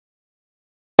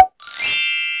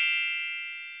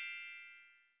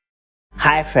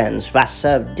Hi friends, what's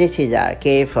up? This is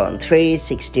RK from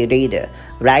 360 Reader.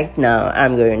 Right now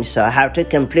I'm going to show how to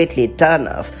completely turn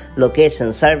off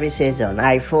location services on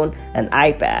iPhone and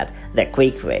iPad the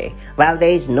quick way. While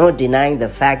there is no denying the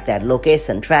fact that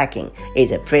location tracking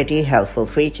is a pretty helpful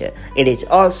feature, it is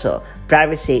also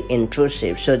privacy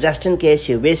intrusive. So just in case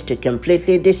you wish to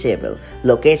completely disable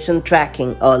location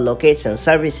tracking or location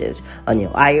services on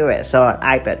your iOS or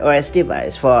iPad OS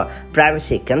device for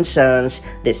privacy concerns,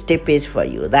 this tip is for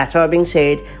you. That all being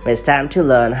said, it's time to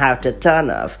learn how to turn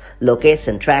off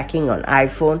location tracking on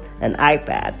iPhone and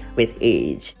iPad with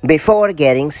ease. Before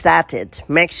getting started,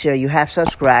 make sure you have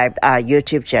subscribed our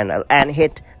YouTube channel and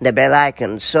hit the bell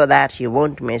icon so that you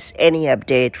won't miss any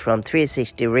update from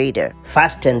 360 Reader.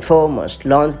 First and foremost,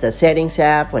 launch the Settings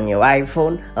app on your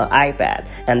iPhone or iPad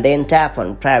and then tap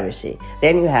on Privacy.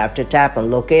 Then you have to tap on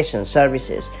Location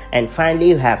Services, and finally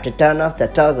you have to turn off the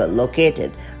toggle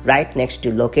located right next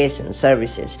to Location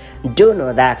Services. Do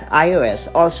know that iOS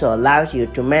also allows you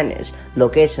to manage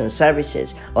location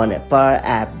services on a per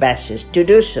app basis. To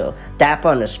do so, tap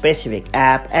on a specific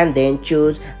app and then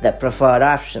choose the preferred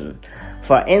option.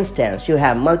 For instance, you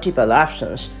have multiple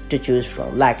options to choose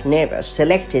from, like Neighbors.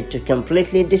 Select it to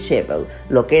completely disable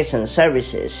location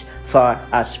services for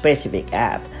a specific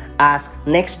app. Ask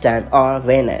next time or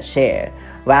when I share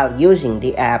while using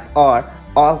the app, or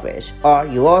always. Or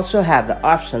you also have the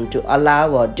option to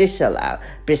allow or disallow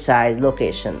precise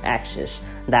location access.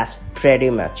 That's pretty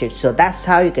much it. So that's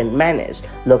how you can manage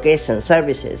location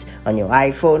services on your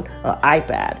iPhone or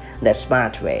iPad the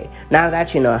smart way. Now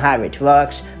that you know how it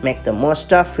works, make the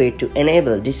most of it to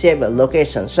enable disable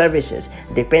location services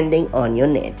depending on your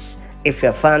needs. If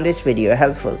you found this video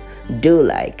helpful, do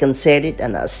like and share it,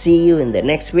 and I'll see you in the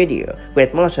next video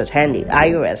with more such handy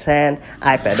iOS and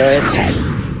iPadOS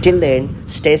hacks. Till then,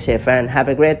 stay safe and have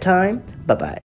a great time. Bye-bye.